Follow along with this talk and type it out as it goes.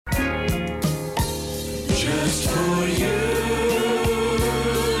Just for you.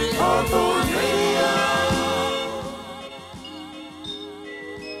 Hawthorne Radio.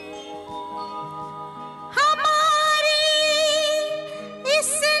 हमारी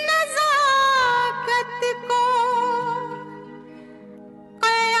इस नज़ाकत को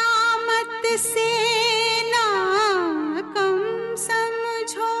क़यामत से ना कम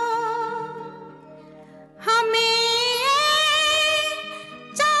समझो, हमें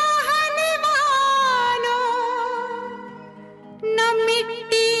चाहने वालों न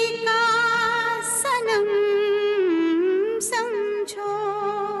मिट्टी का सनम समझो।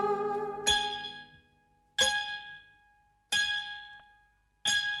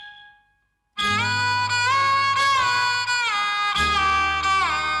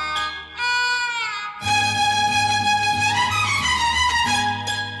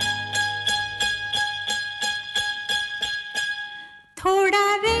 थोड़ा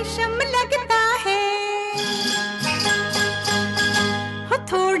रेशम लगता है, हो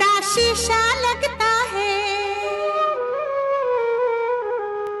थोड़ा शीशा लगता है,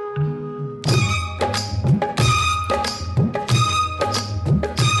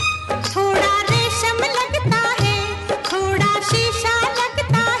 थोड़ा रेशम लगता है, थोड़ा शीशा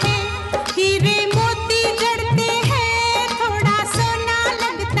लगता है, हीरे मोती जड़ते हैं, थोड़ा सोना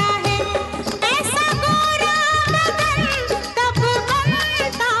लगता है, ऐसा गोरा बदन तब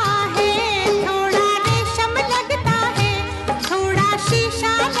बनता है, थोड़ा रेशम लगता है, थोड़ा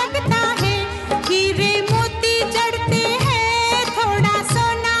शीशा लगता है, हीरे मोती जड़ते हैं, थोड़ा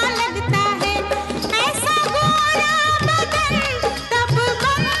सोना लगता है, ऐसा गोरा बदन तब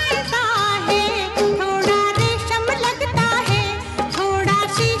बनता है, थोड़ा रेशम लगता है, थोड़ा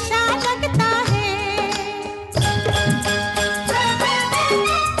शीशा लगता है।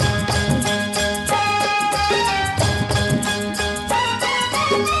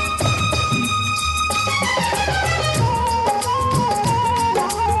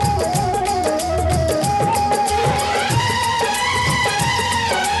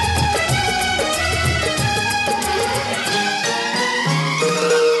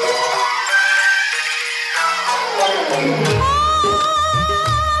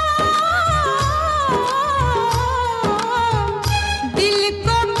 दिल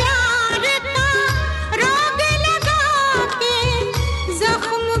को प्यार का रोग लगा के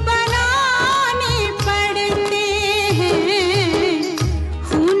जख्म बनाने पड़ते हैं,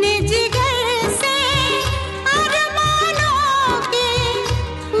 खून जिगर से अरमानों के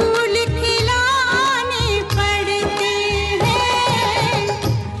फूल खिलाने पड़ते हैं,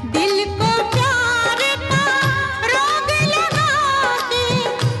 दिल को प्यार का रोग लगा के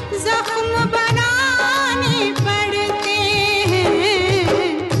जख्म बनाने पड़ते हैं,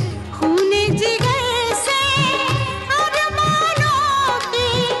 खून जिगर से अरमानों के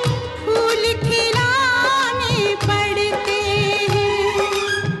फूल खिलाने पड़ते हैं,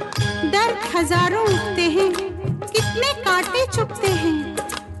 दर्द हजारों उठते हैं, कितने कांटे चुभते हैं,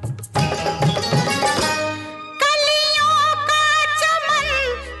 कलियों का चमन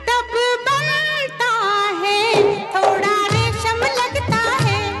तब बनता है, थोड़ा रेशम लगता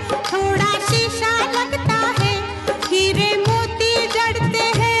है, थोड़ा शीशा लगता है, हीरे मोती जड़ते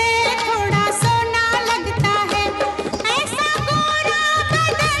हैं, थोड़ा सोना लगता है, ऐसा गोरा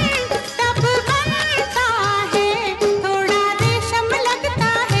बदन तब बनता है, थोड़ा रेशम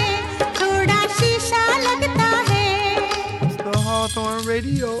लगता है, थोड़ा शीशा लगता है। It's the Hawthorne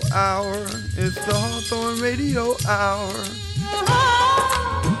Radio Hour. It's the Hawthorne Radio Hour.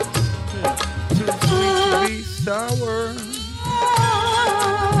 Too sweet to be sour.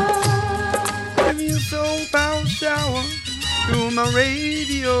 Give me a soul power shower through my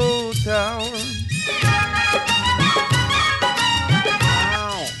radio tower.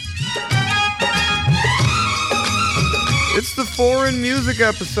 Wow. It's the foreign music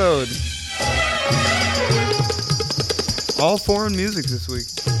episode. All foreign music this week.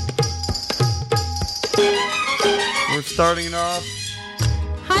 We're starting it off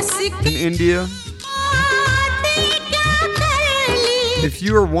in India. If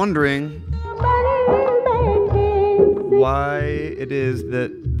you are wondering why it is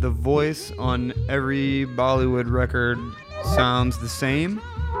that the voice on every Bollywood record sounds the same,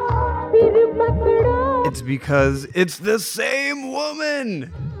 it's because it's the same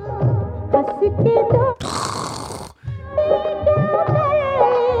woman.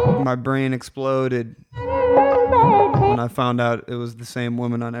 My brain exploded when I found out it was the same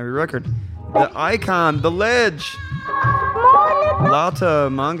woman on every record. The icon, the ledge, Lata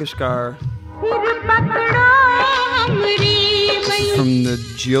Mangeshkar. This is from the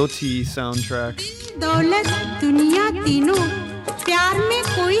Jyoti soundtrack. दौलत दुनिया तीनों प्यार में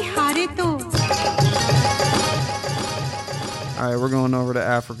कोई हारे तो All right, we're going over to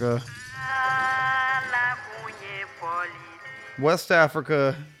Africa. West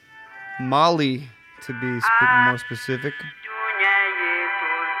Africa, Mali, to be more specific.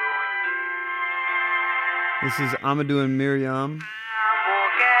 This is Amadou and Miriam.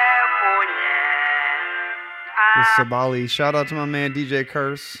 This is Sabali. Shout out to my man DJ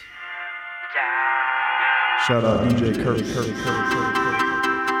Curse. Shout out DJ Curse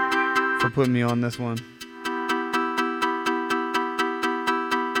for putting me on this one.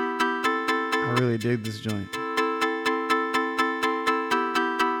 I really dig this joint.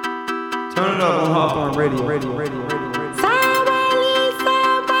 Turn it up on Hawthorne Radio.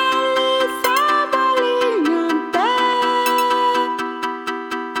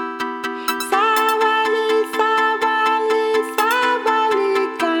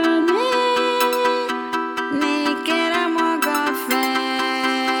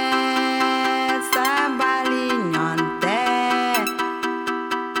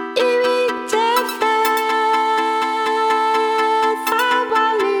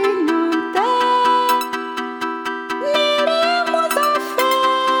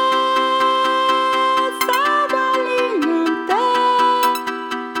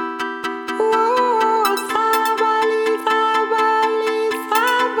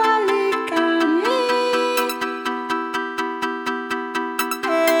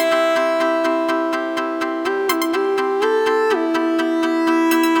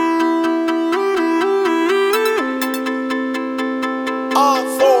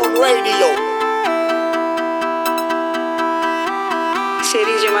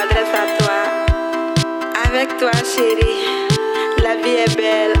 Chérie, je m'adresse à toi. Avec toi, chérie, la vie est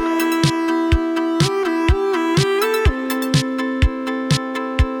belle.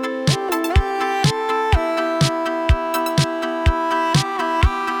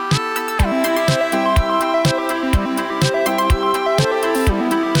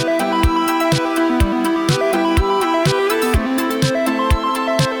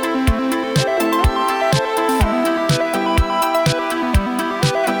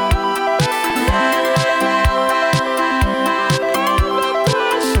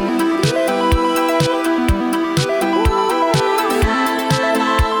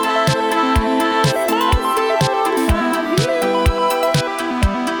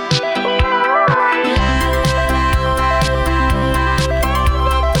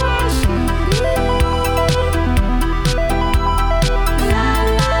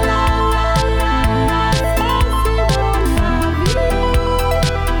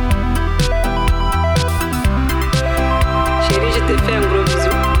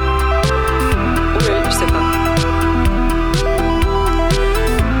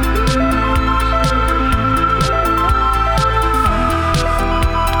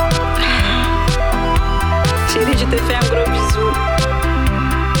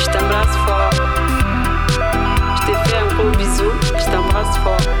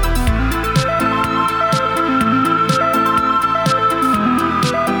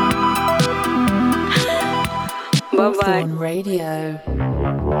 Hawthorne Radio.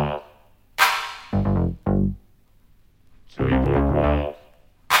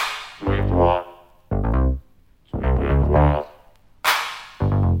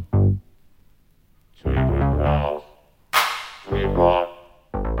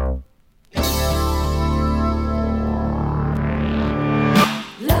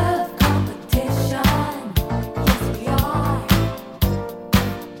 Love competition.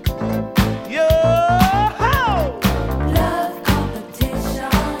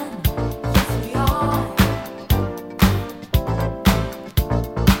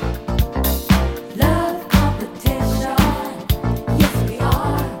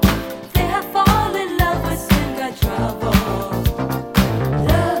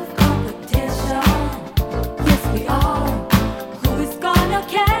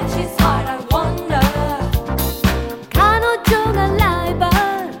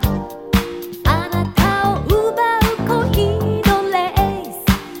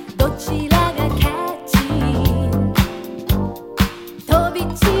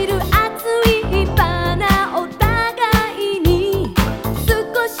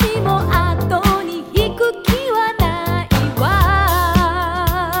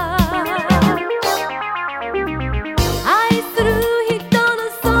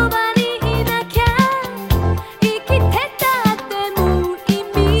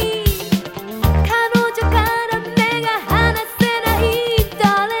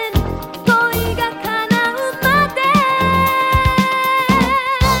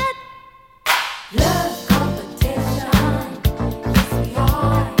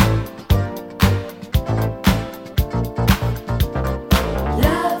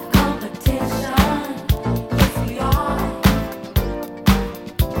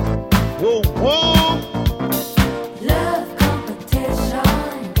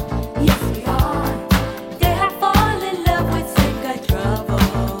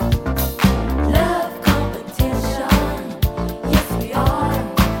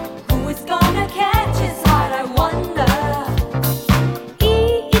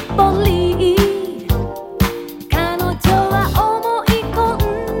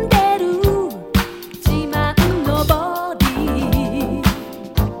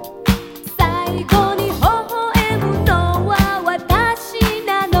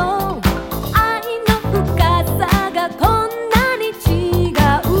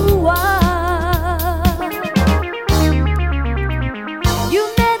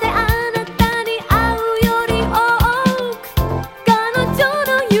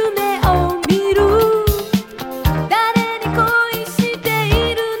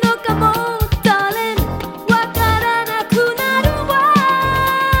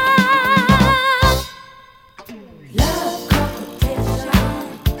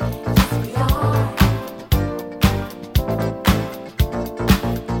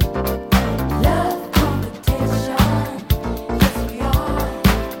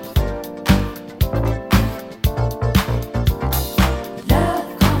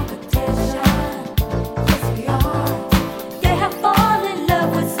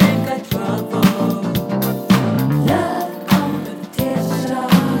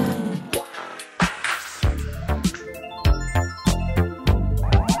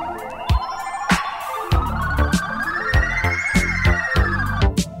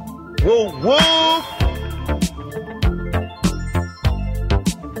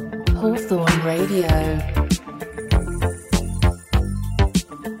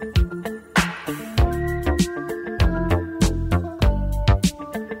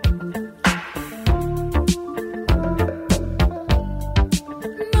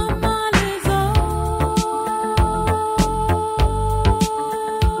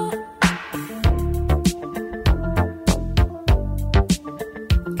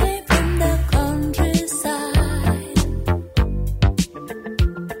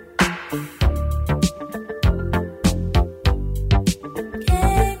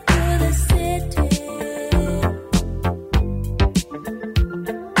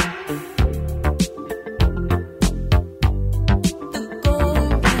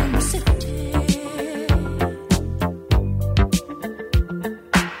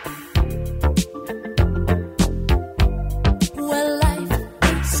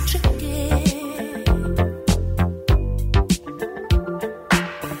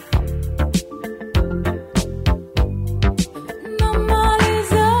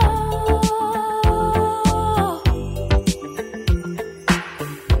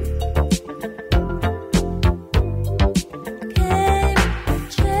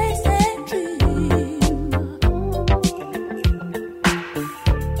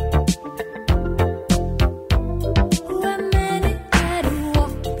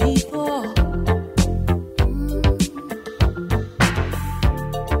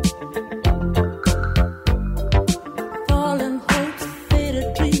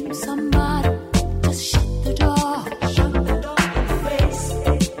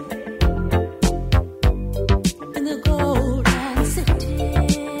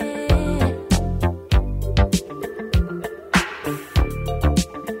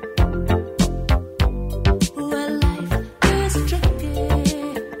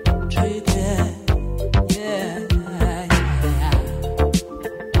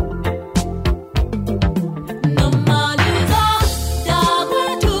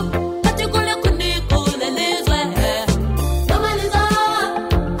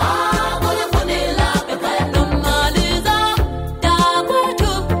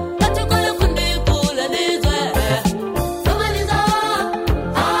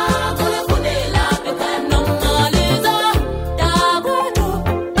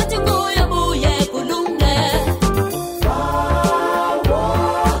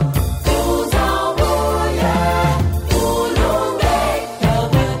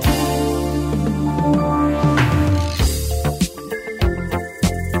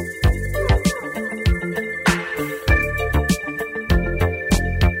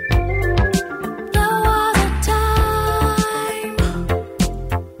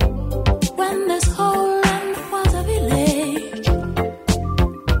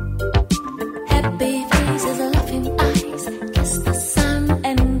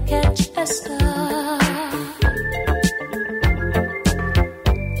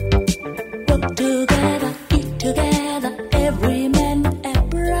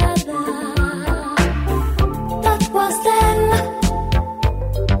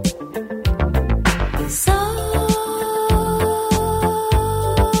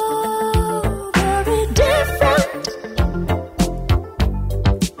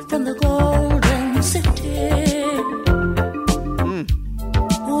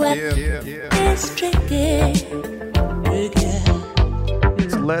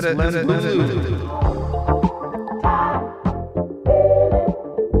 Let It Boo.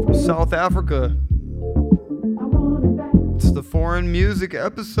 From South Africa. It's the foreign music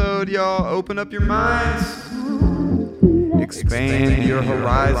episode, y'all. Open up your minds. Expand your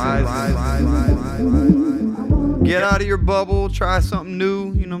horizons. Get out of your bubble. Try something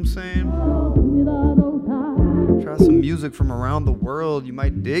new. You know what I'm saying? Try some music from around the world. You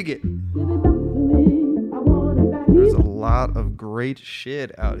might dig it. There's a lot of great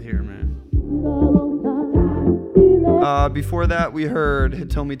shit out here, man. Before that, we heard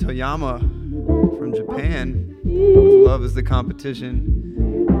Hitomi Toyama from Japan with Love is the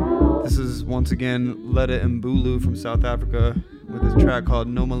Competition. This is once again Letta Mbulu from South Africa with his track called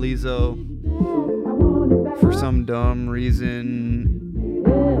Nomalizo. For some dumb reason,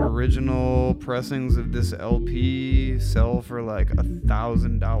 original pressings of this LP sell for like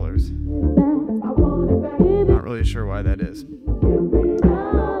 $1,000. Not really sure why that is.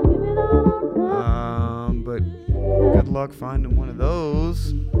 But good luck finding one of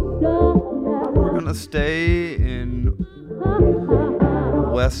those. We're gonna stay in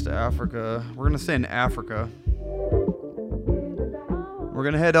West Africa. We're gonna stay in Africa. We're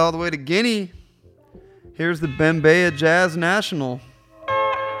gonna head all the way to Guinea. Here's the Bembeya Jazz National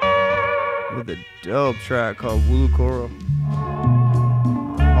with a dope track called Wulukoro.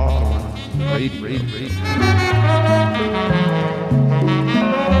 Oh, read.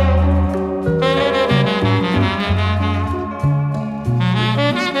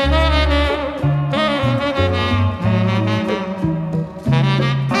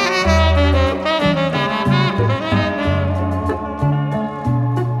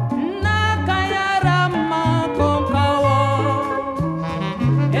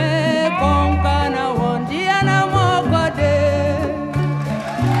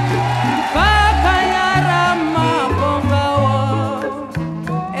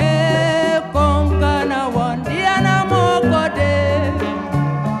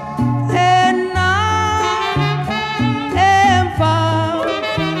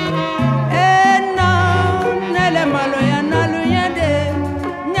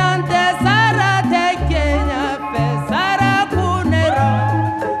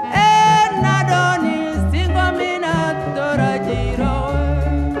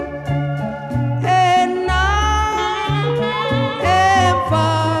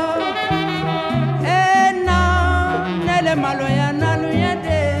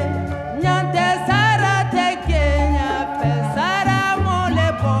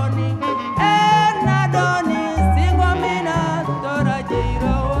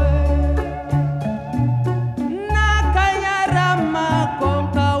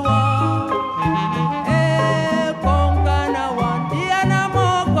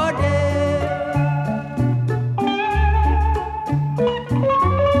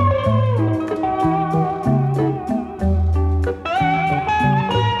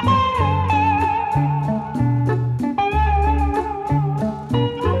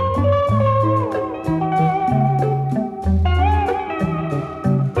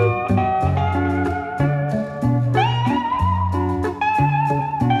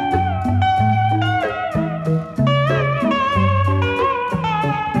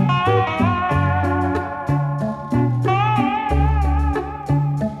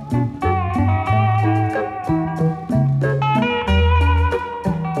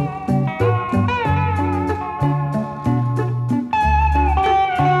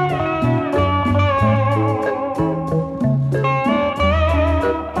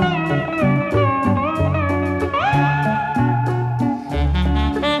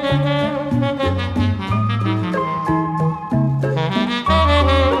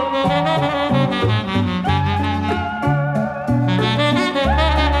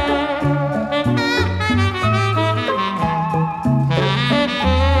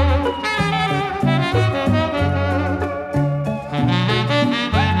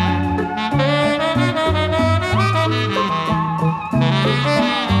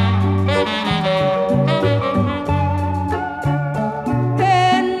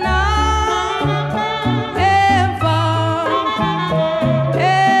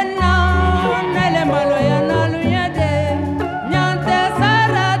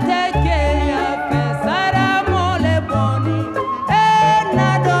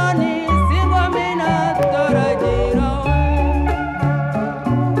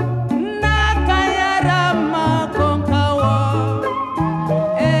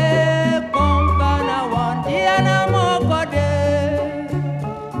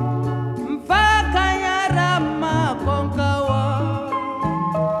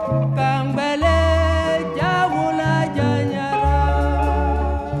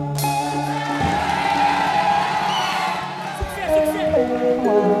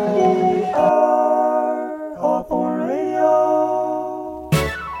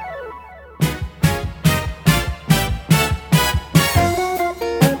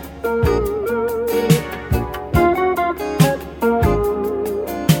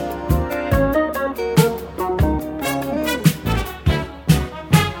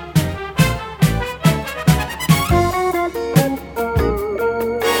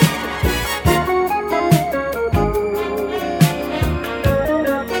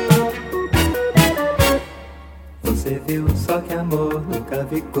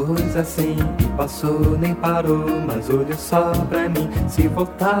 coisa assim. Passou, nem parou, mas olhou só pra mim. Se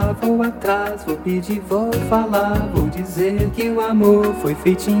voltar, vou atrás, vou pedir, vou falar. Vou dizer que o amor foi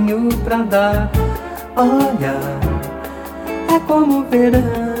feitinho pra dar. Olha, é como o verão,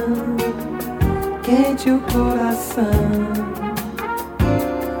 quente o coração.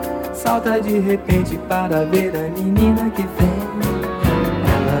 Salta de repente para ver a menina que vem.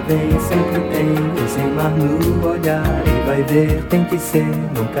 Ela vem, sempre tem esse mar no olhar. E vai ver, tem que ser,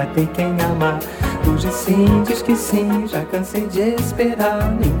 nunca tem quem amar. Hoje sim, diz que sim, já cansei de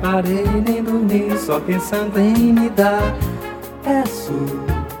esperar. Nem parei, nem dormi, só pensando em me dar. Peço,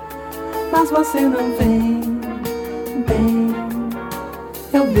 mas você não vem. Bem,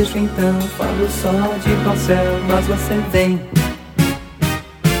 eu deixo então, falo só de qual céu, mas você vem.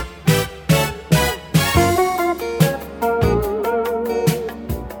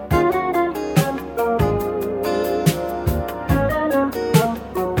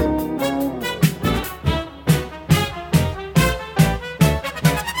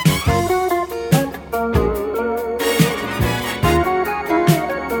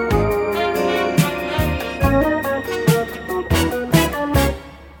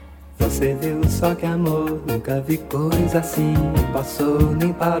 Você viu só que amor, nunca vi coisa assim. Passou,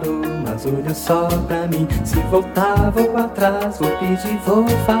 nem parou, mas olhou só pra mim. Se voltar, vou atrás, vou pedir, vou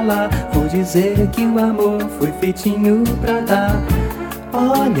falar. Vou dizer que o amor foi feitinho pra dar.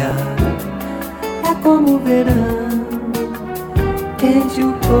 Olha, é como o verão, quente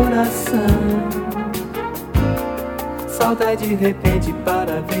o coração. Salta de repente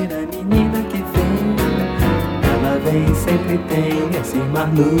para ver a menina que vem. Ela vem, sempre tem esse mar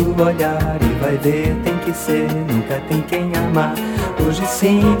no olhar. E vai ver, tem que ser, nunca tem quem amar. Hoje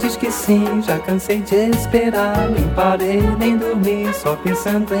sim, diz que sim, já cansei de esperar. Nem parei, nem dormi, só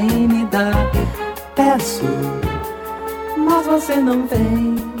pensando em me dar. Peço, mas você não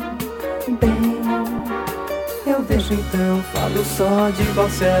vem. Bem, eu deixo então, falo só de qual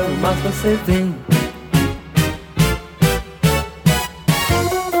céu, mas você vem.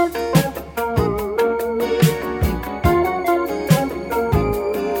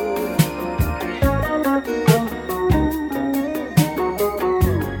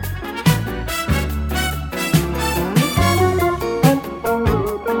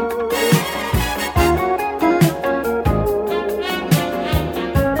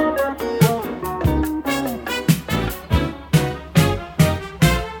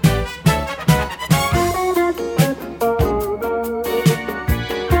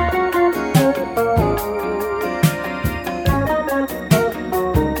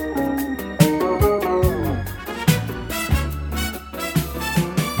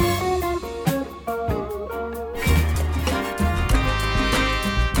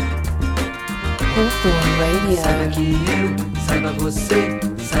 Saiba que eu, saiba você,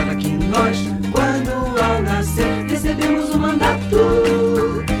 saiba que nós, quando ao nascer, recebemos o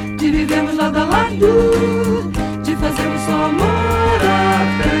mandato de vivermos lado a lado, de fazermos só amor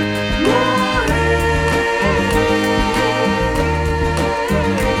até morrer.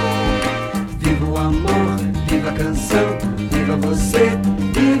 Viva o amor, viva a canção, viva você,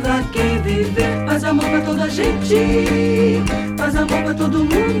 viva quem viver. Faz amor pra toda a gente, faz amor pra todo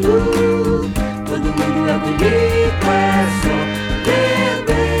mundo. Todo mundo é bonito, é só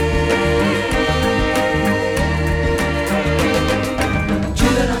beber.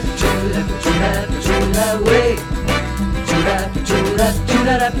 Churap, churap, churap, churap, way. Churap, churap,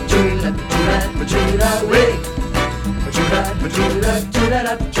 churap, churap, churap, churap, way. Churap, churap,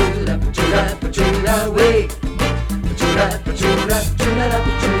 churap, churap, churap, churap, way. Churap, churap, churap,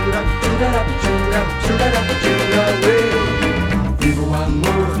 churap, churap, churap, churap, churap, way. Viva o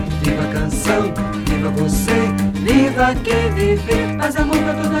amor, viva a canção, viva você, viva quem viver. Faz amor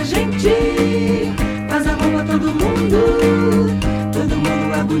pra toda a gente, faz amor pra todo mundo. Todo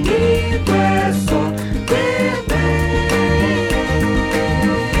mundo é bonito, é só beber.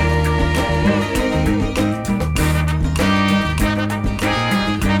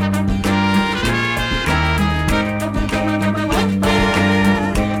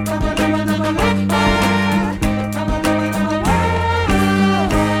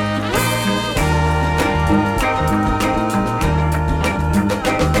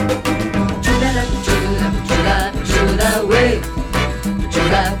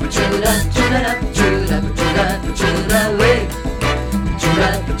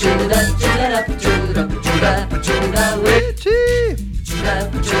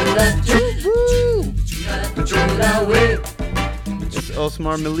 It's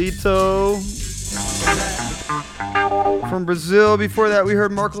Osmar Milito from Brazil. Before that, we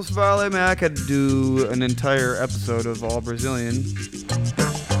heard Marcos Valle. Man, I could do an entire episode of all Brazilian.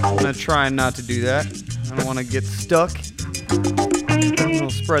 I'm gonna try not to do that. I don't want to get stuck. We're gonna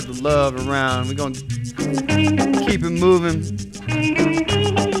spread the love around. We're gonna keep it moving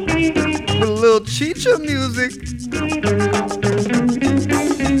with a little chicha music.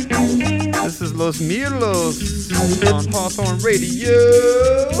 This is Los Mirlos on Hawthorne Radio.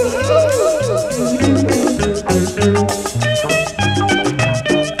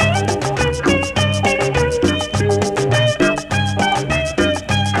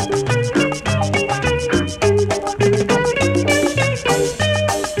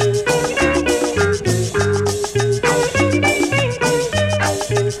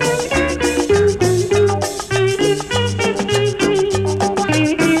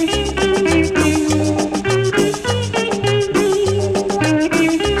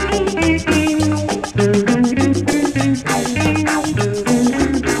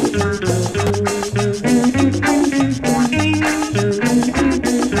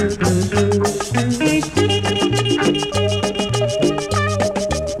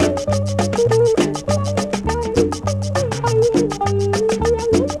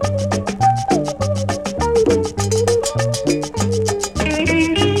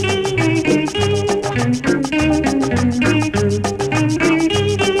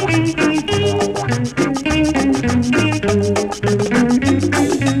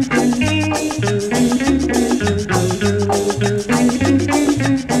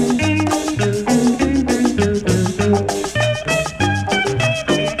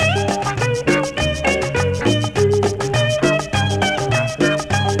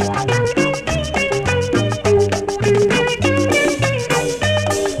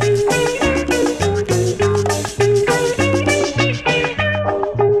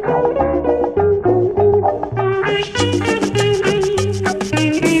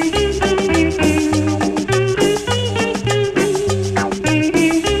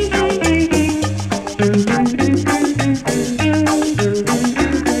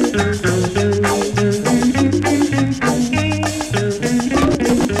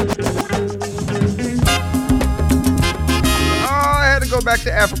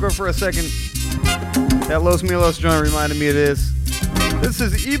 For a second, that Los Milos joint reminded me of this. This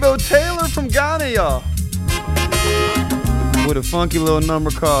is Ebo Taylor from Ghana, y'all, with a funky little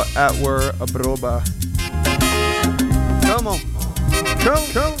number called Atwer Abroba. Come on, come.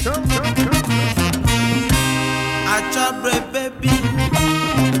 Achabre baby,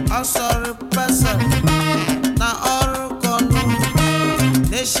 I'm sorry, person. Na oru konu,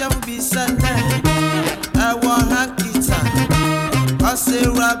 nation be Sunday. I want hakita. I say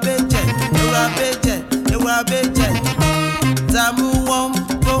rabeje, Zamu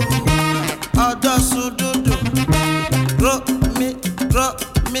wombo, odo sududu. Grow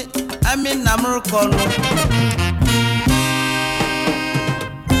me, I'm in Namurkono.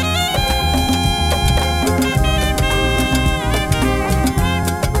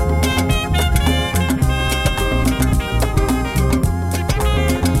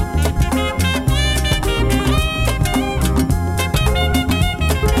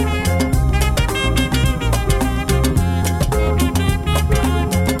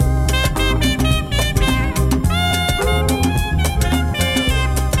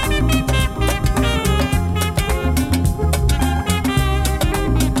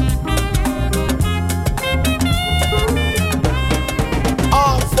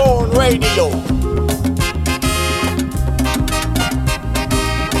 Radio.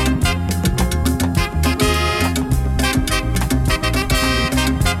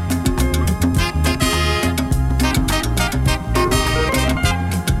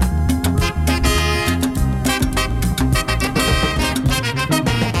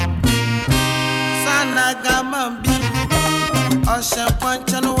 Sanagamambi, Ocean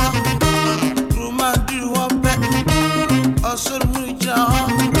Panchanwa, Rumandi Wompe, Osurmuja.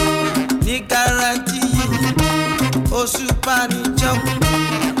 Ni guarantee Osupani jump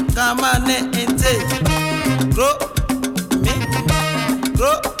Kamane ente Grow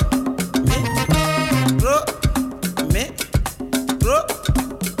me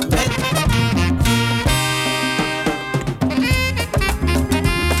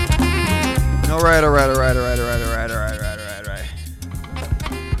All right.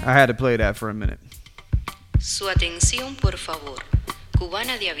 I had to play that for a minute. Su atención, por favor.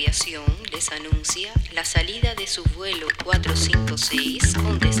 Cubana de Aviación les anuncia la salida de su vuelo 456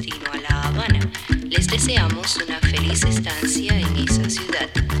 con destino a La Habana. Les deseamos una feliz estancia en esa ciudad.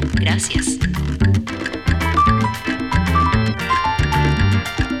 Gracias.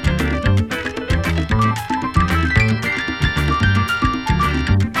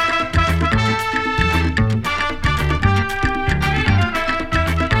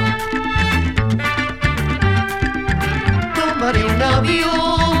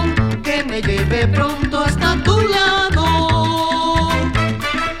 avión que me lleve pronto hasta tu lado.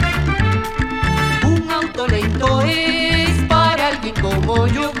 Un auto lento es para alguien como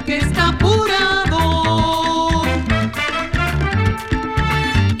yo que está apurado.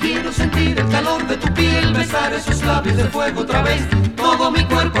 Quiero sentir el calor de tu piel, besar esos labios de fuego otra vez. Todo mi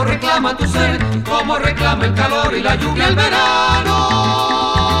cuerpo reclama tu ser, como reclama el calor y la lluvia al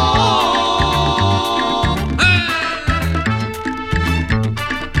verano.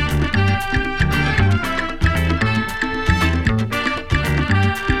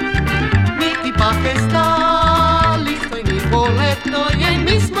 Está listo y mi boleto y en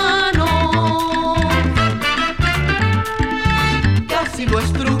mis manos. Casi lo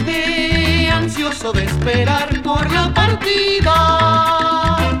estrujé, ansioso de esperar por la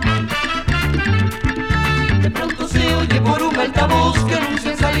partida. De pronto se oye por un altavoz que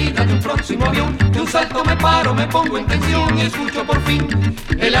anuncia salida de un próximo avión. De un salto me paro, me pongo en tensión y escucho por fin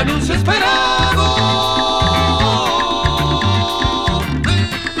el anuncio esperado.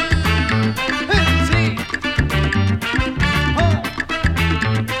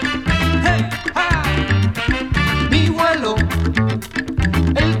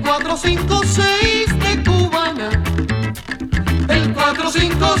 El 456 de Cubana, el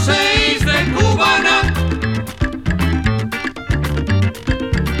 456 de Cubana.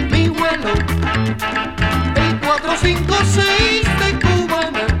 Mi vuelo, el 456 de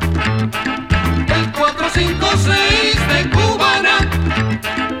Cubana, el 456 de Cubana.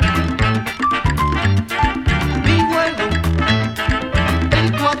 Mi vuelo, el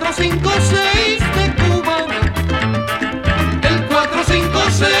 456 de Cubana, el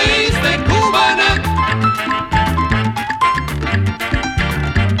 456 de Cubana.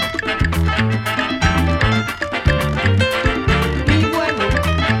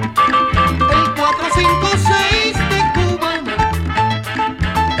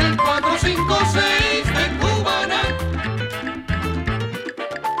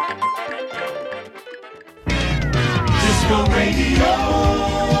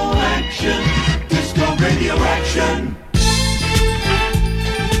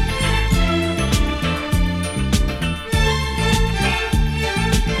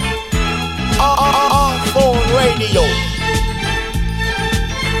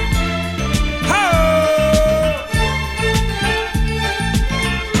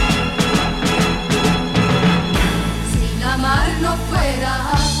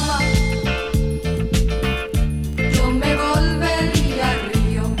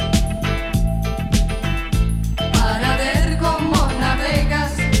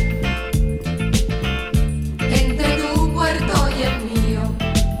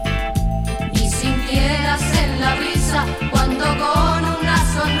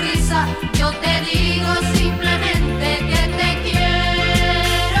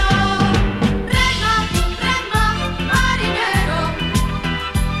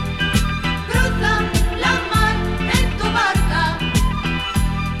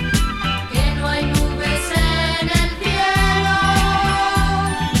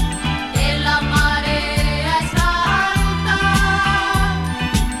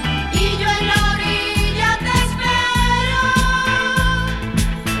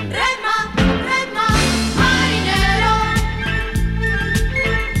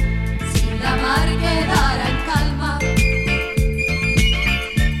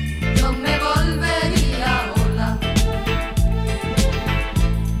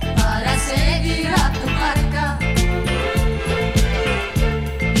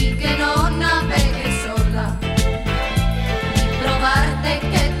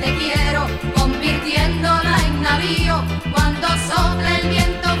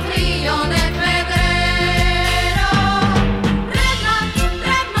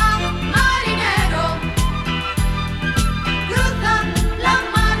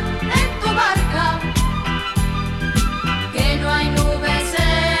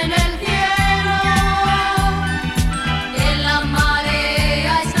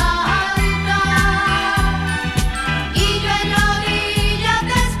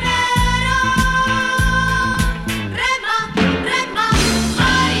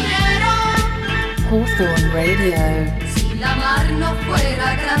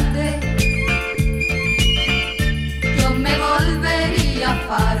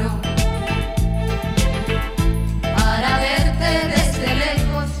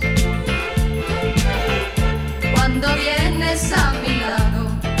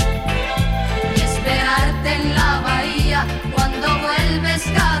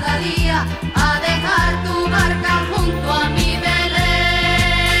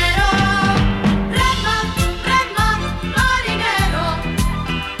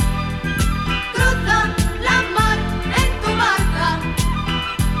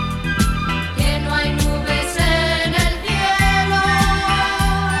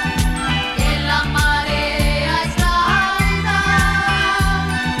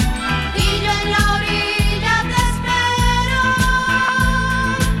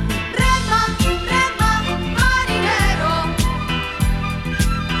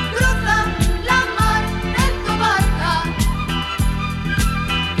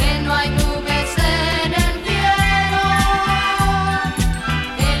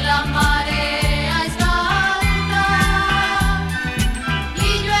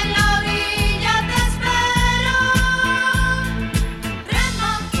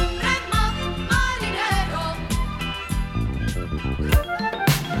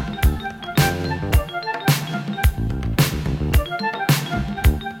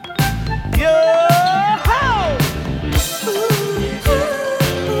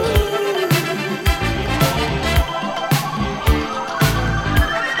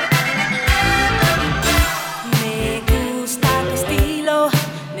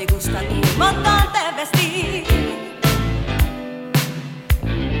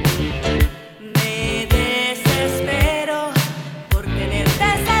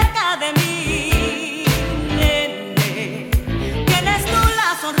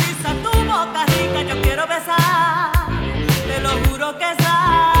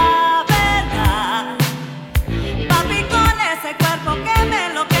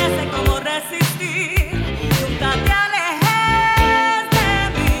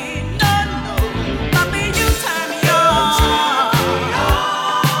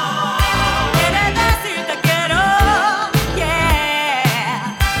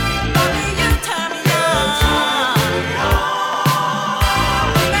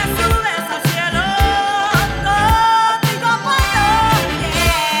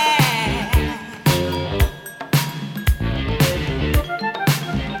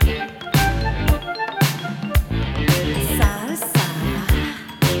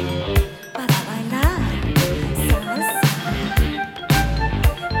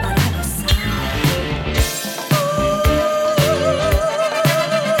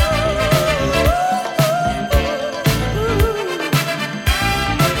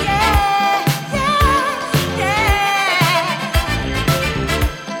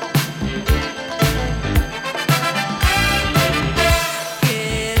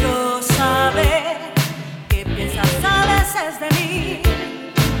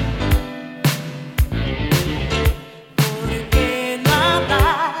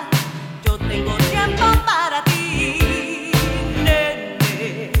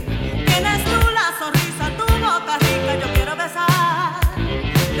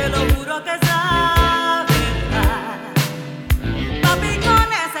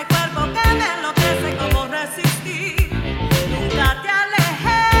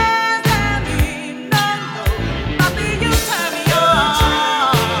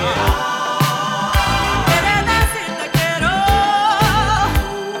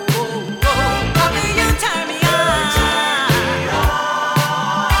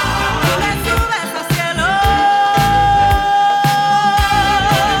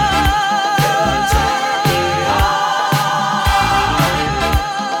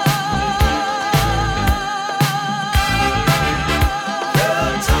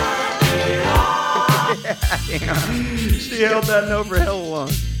 He held that note for hell long.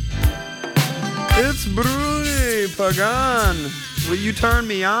 It's Bruni Pagan. Will you turn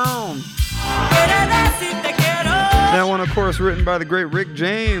me on? That one, of course, written by the great Rick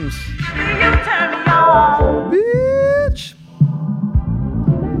James. Bitch.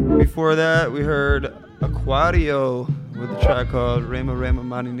 Before that, we heard Aquario with a track called Rema Rema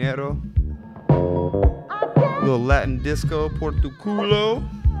Marinero. A little Latin disco, Porto Culo.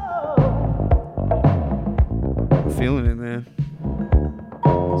 I'm feeling it, man.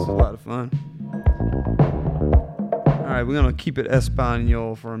 This is a lot of fun. Alright, we're gonna keep it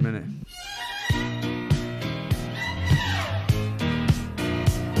Espanol for a minute.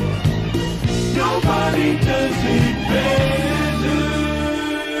 Nobody does it better.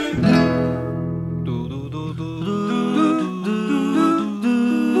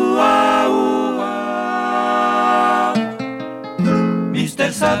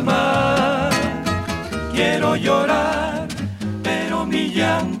 Mr. Salman, quiero llorar, pero mi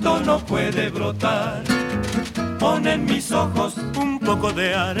llanto no puede brotar. Pon en mis ojos un poco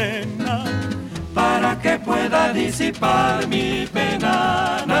de arena para que pueda disipar mi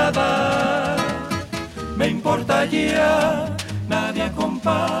pena. Nada me importa ya, nadie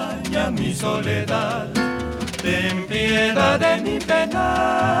acompaña mi soledad. Ten piedad de mi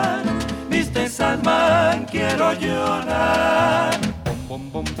penar, Mr. Salman, quiero llorar.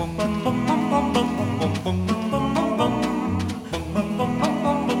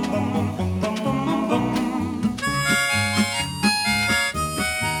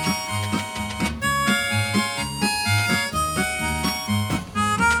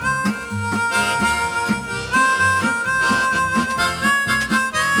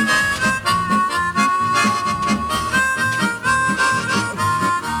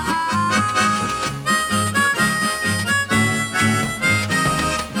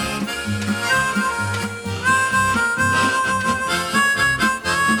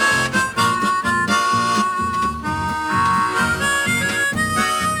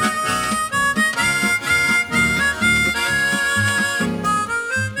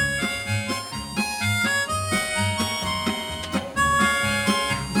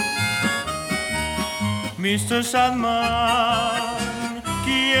 Mr. Sandman,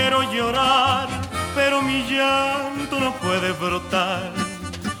 quiero llorar, pero mi llanto no puede brotar.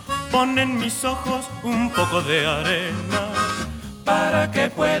 Pon en mis ojos un poco de arena para que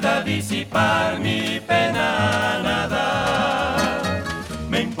pueda disipar mi pena. Nada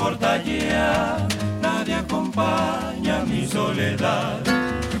me importa ya, nadie acompaña mi soledad.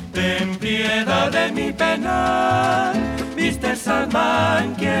 Ten piedad de mi pena, Mr.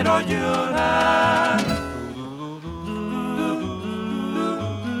 Sandman, quiero llorar.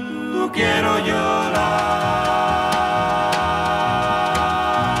 Quiero llorar.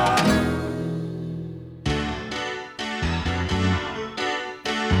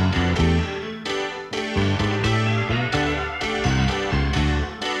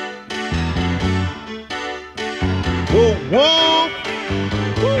 Whoa, whoa.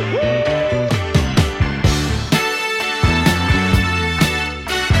 Woo-hoo.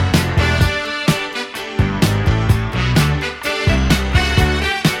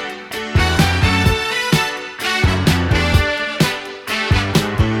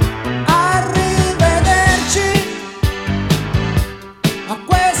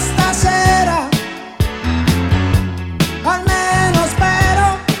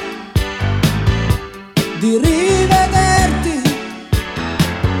 Di rivederti,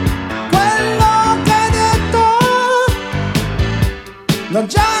 quello che hai detto l'ho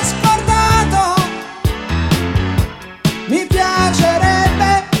già scordato. Mi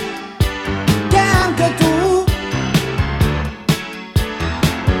piacerebbe che anche tu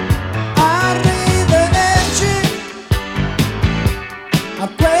arrivederci a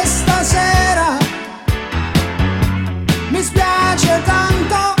questa sera. Mi spiace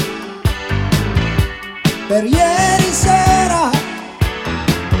tanto per ieri sera,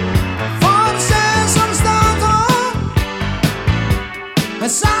 forse sono stato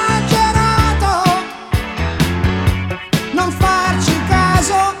esagerato. Non farci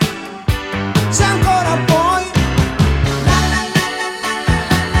caso, se ancora puoi. La la la la la la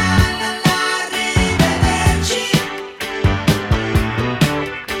la la la, arrivederci.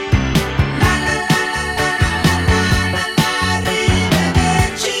 La la la la la la la la,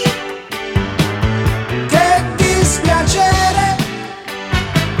 arrivederci. Che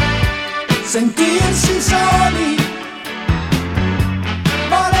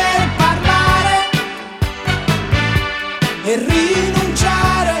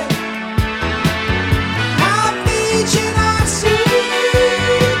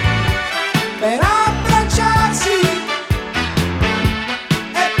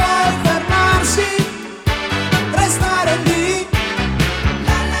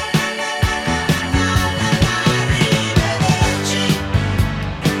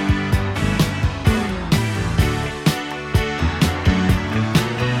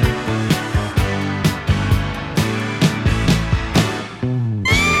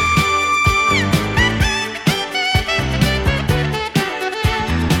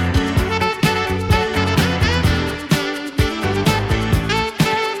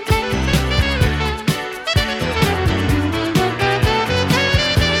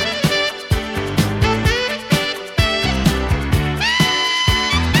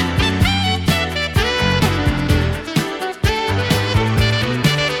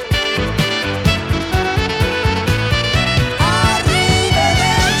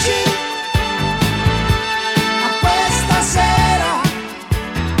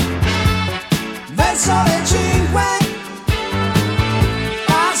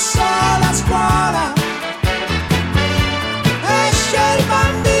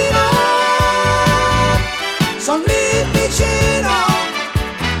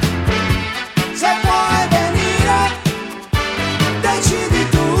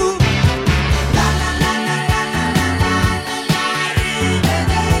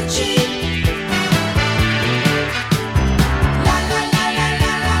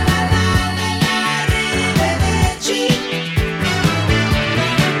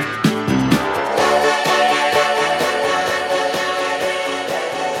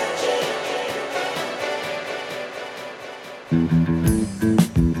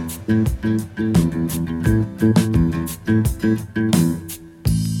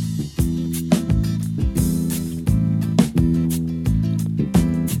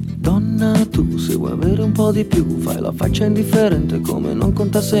tu, se vuoi avere un po' di più, fai la faccia indifferente come non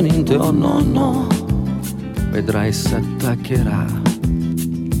contasse niente. Oh no, no, vedrai s'attaccherà.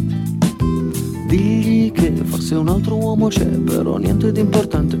 Digli che forse un altro uomo c'è, però niente di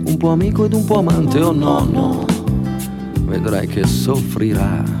importante, un po' amico ed un po' amante. Oh no, no, vedrai che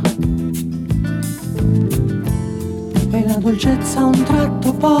soffrirà. E la dolcezza a un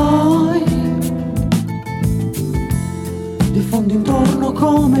tratto poi diffondi intorno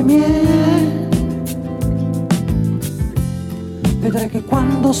come miele. Vedrai che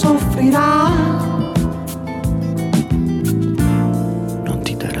quando soffrirà non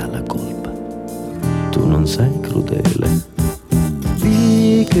ti darà la colpa, tu non sei crudele.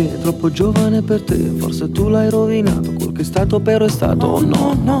 Digli che è troppo giovane per te, forse tu l'hai rovinato, quel che è stato però è stato. Oh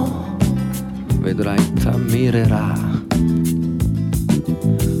no, no, vedrai t'ammirerà.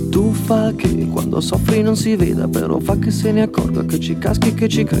 Tu fa che quando soffri non si veda, però fa che se ne accorga, che ci caschi, che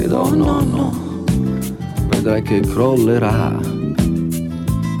ci creda. Oh no, no, vedrai che crollerà.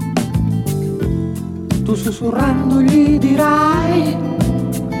 Tu sussurrando gli dirai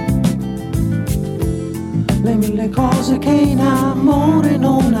le mille cose che in amore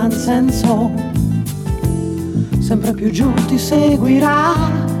non han senso, sempre più giù ti seguirà.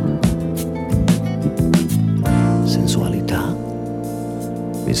 Sensualità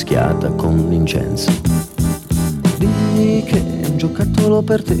mischiata con l'incenso. Digli che è un giocattolo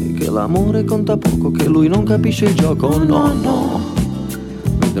per te, che l'amore conta poco, che lui non capisce il gioco. Oh no, no,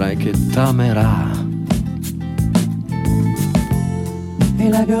 vedrai che t'amerà. E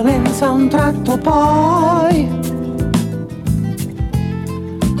la violenza a un tratto poi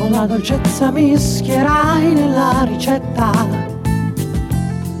con la dolcezza mischierai nella ricetta.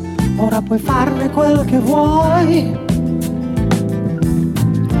 Ora puoi farne quel che vuoi.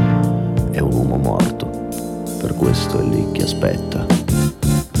 È un uomo morto, per questo è lì che aspetta.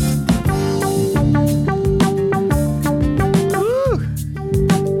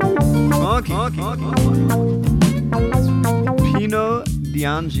 Pino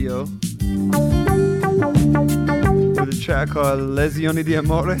D'Angio with a track called Lesioni di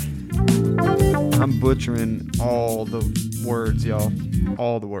Amore. I'm butchering all the words, y'all.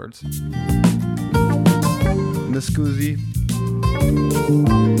 All the words. Miscusi,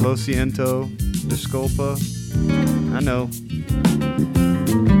 Lo siento, Disculpa. I know.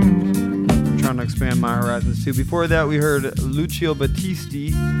 I'm trying to expand my horizons too. Before that, we heard Lucio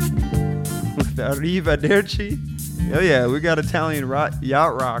Battisti with Arrivederci. Oh yeah, we got Italian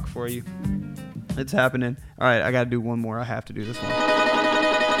yacht rock for you. It's happening. All right, I got to do one more. I have to do this one.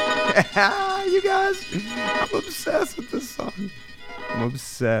 You guys, I'm obsessed with this song. I'm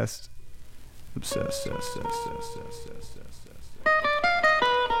obsessed. Obsessed.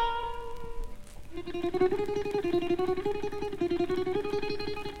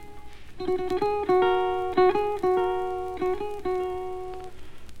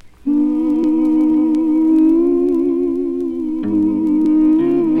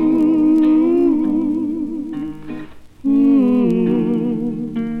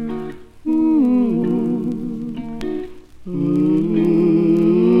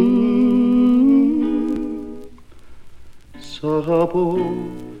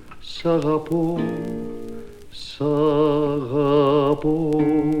 Sarapo.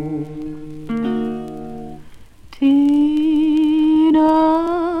 Την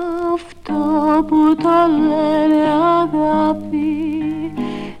αυτό που το λένε αγάπη,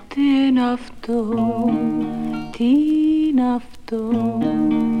 την αυτό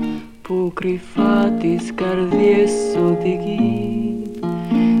που κρυφά τις καρδιές οδηγεί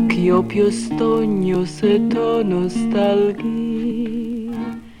κι όποιος το νιώσε το νοσταλγεί.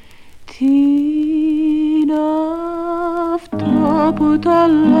 Τι αυτό που το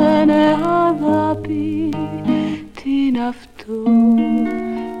λένε αγάπη, τι είναι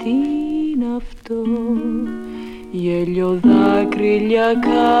αυτό, γέλιο δάκρυλια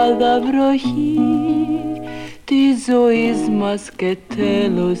cada βροχή της ζωής μας και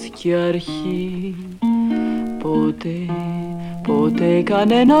τέλος και αρχή. Ποτέ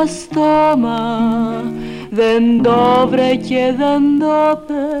κανένα στόμα δεν το βρε και δεν το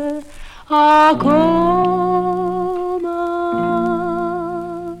πε ακόμα.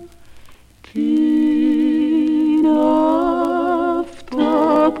 Τι είναι αυτό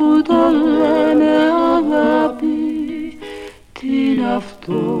που το λένε αγάπη, τι είναι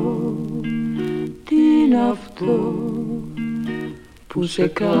αυτό που σε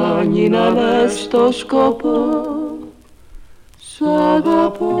κάνει να λες το σκοπό. Σ'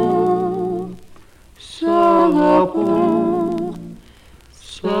 αγαπώ, σ' αγαπώ,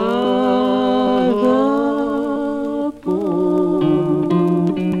 σ' αγαπώ.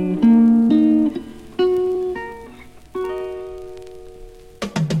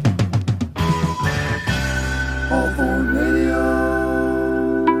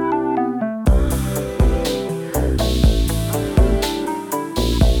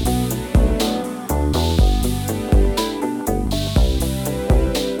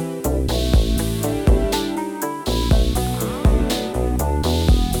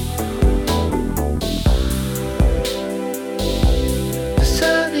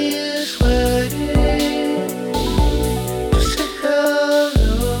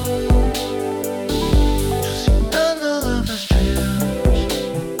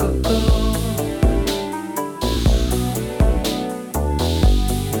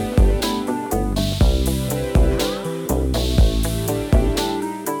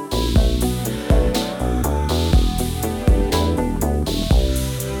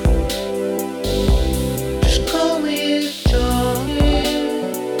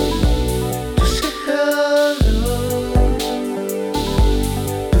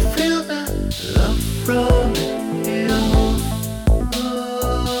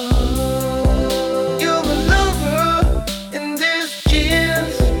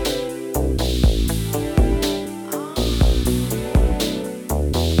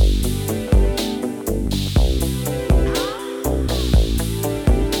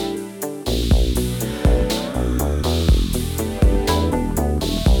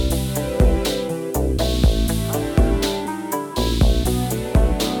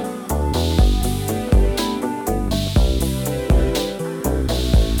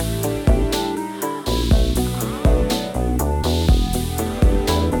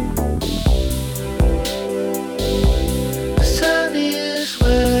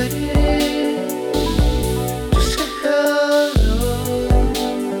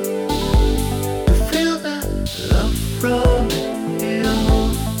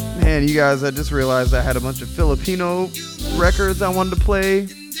 Man, you guys, I just realized I had a bunch of Filipino records I wanted to play.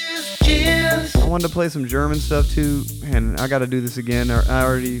 I wanted to play some German stuff too, and I gotta do this again. I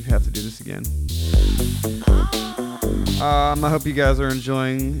already have to do this again. I hope you guys are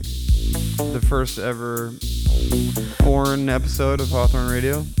enjoying the first ever foreign episode of Hawthorne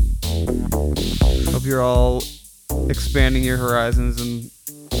Radio. Hope you're all expanding your horizons and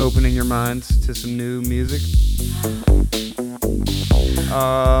opening your minds to some new music.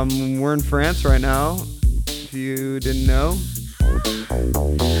 We're in France right now, if you didn't know.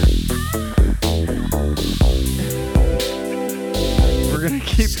 We're gonna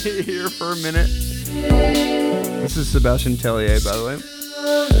keep it here for a minute. This is Sebastian Tellier, by the way,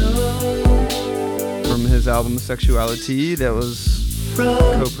 from his album Sexuality that was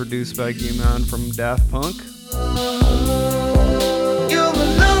co-produced by Guy-Man from Daft Punk.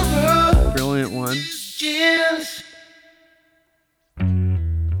 Brilliant one.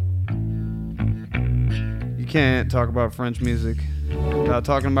 You can't talk about French music without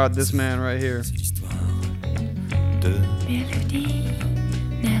talking about this man right here. Mélodie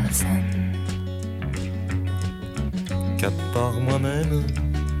Nelson. Qu'à part moi-même,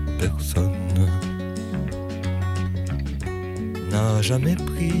 personne n'a jamais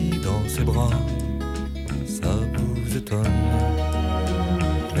pris dans ses bras. Ça vous étonne,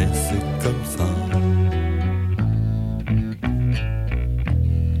 mais c'est comme ça.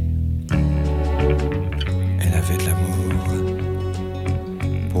 Elle avait de l'amour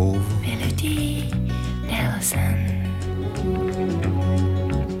pour vous. Mélodie Nelson.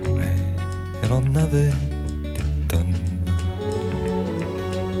 Ouais, elle en avait des tonnes.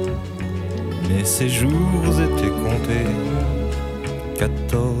 Mais ses jours étaient comptés.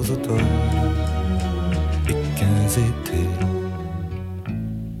 14 automnes et 15 étés.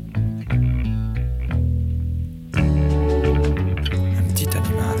 Un petit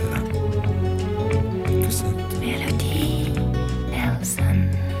animal que cette Mélodie Nelson.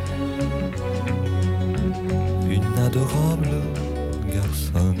 Une adorable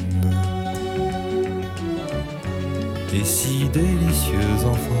garçonne. Et si délicieux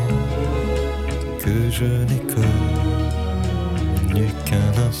enfant que je n'ai connu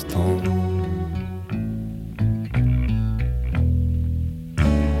qu'un instant.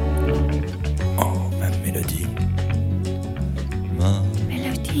 Oh, ma mélodie, ma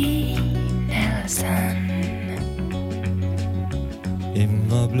Mélodie Nelson.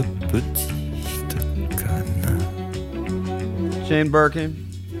 Aimable petite conne. Shane Birkin,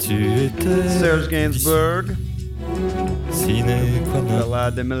 Tu étais Serge Gainsbourg, sine qua non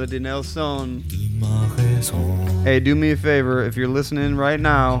Ballade de Melody Nelson. de ma raison. Hey, do me a favor, if you're listening right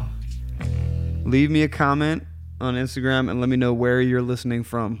now, leave me a comment on Instagram and let me know where you're listening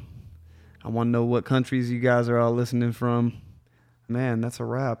from. I want to know what countries you guys are all listening from. Man, that's a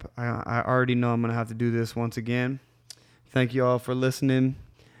wrap. I already know I'm going to have to do this once again. Thank you all for listening.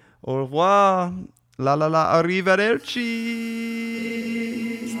 Au revoir. La la la, arrivederci.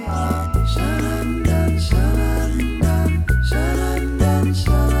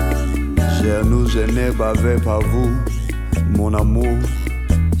 Je nous n'ai bavé pas vous, mon amour.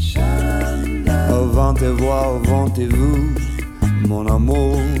 Vantez-vous, vantez-vous, mon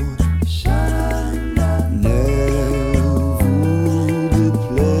amour. Ne vous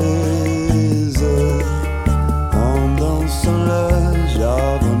déplaise en dansant la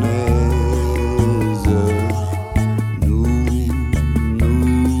japonaise.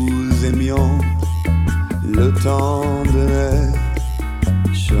 Nous aimions le temps de la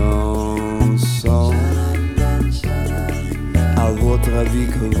chanson. À votre avis,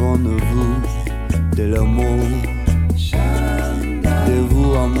 que vendez-vous de l'amour? De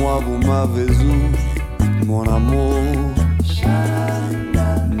vous à moi, vous m'avez eu, mon amour.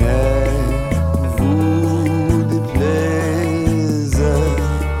 Ne vous déplaise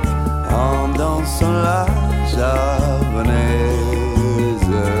en dansant la japonaise.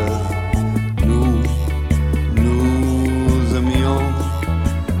 Nous aimions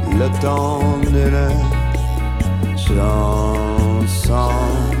le temps de la chanson.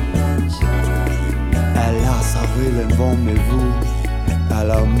 Elle a savé le bon, mais vous, à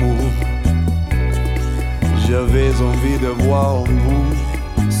l'amour, j'avais envie de voir en vous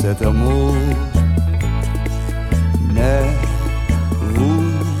cet amour. Ne vous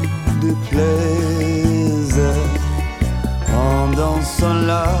déplaise en dansant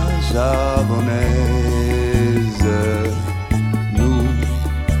la japonaise. Nous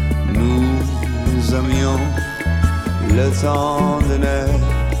aimions le temps de la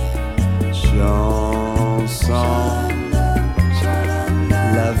chanson.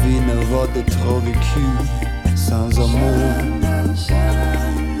 La vie ne vaut être trop vécue sans amour.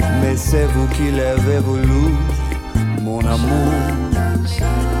 mais c'est vous qui l'avez voulu, mon amour.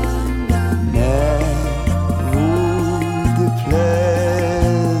 Mais vous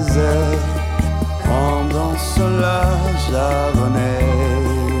déplaise pendant cela javanaise.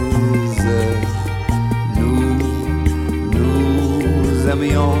 Nous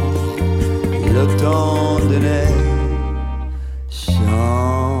aimions le temps donné.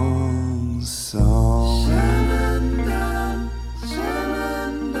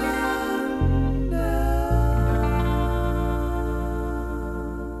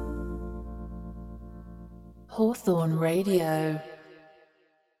 Hawthorne Radio.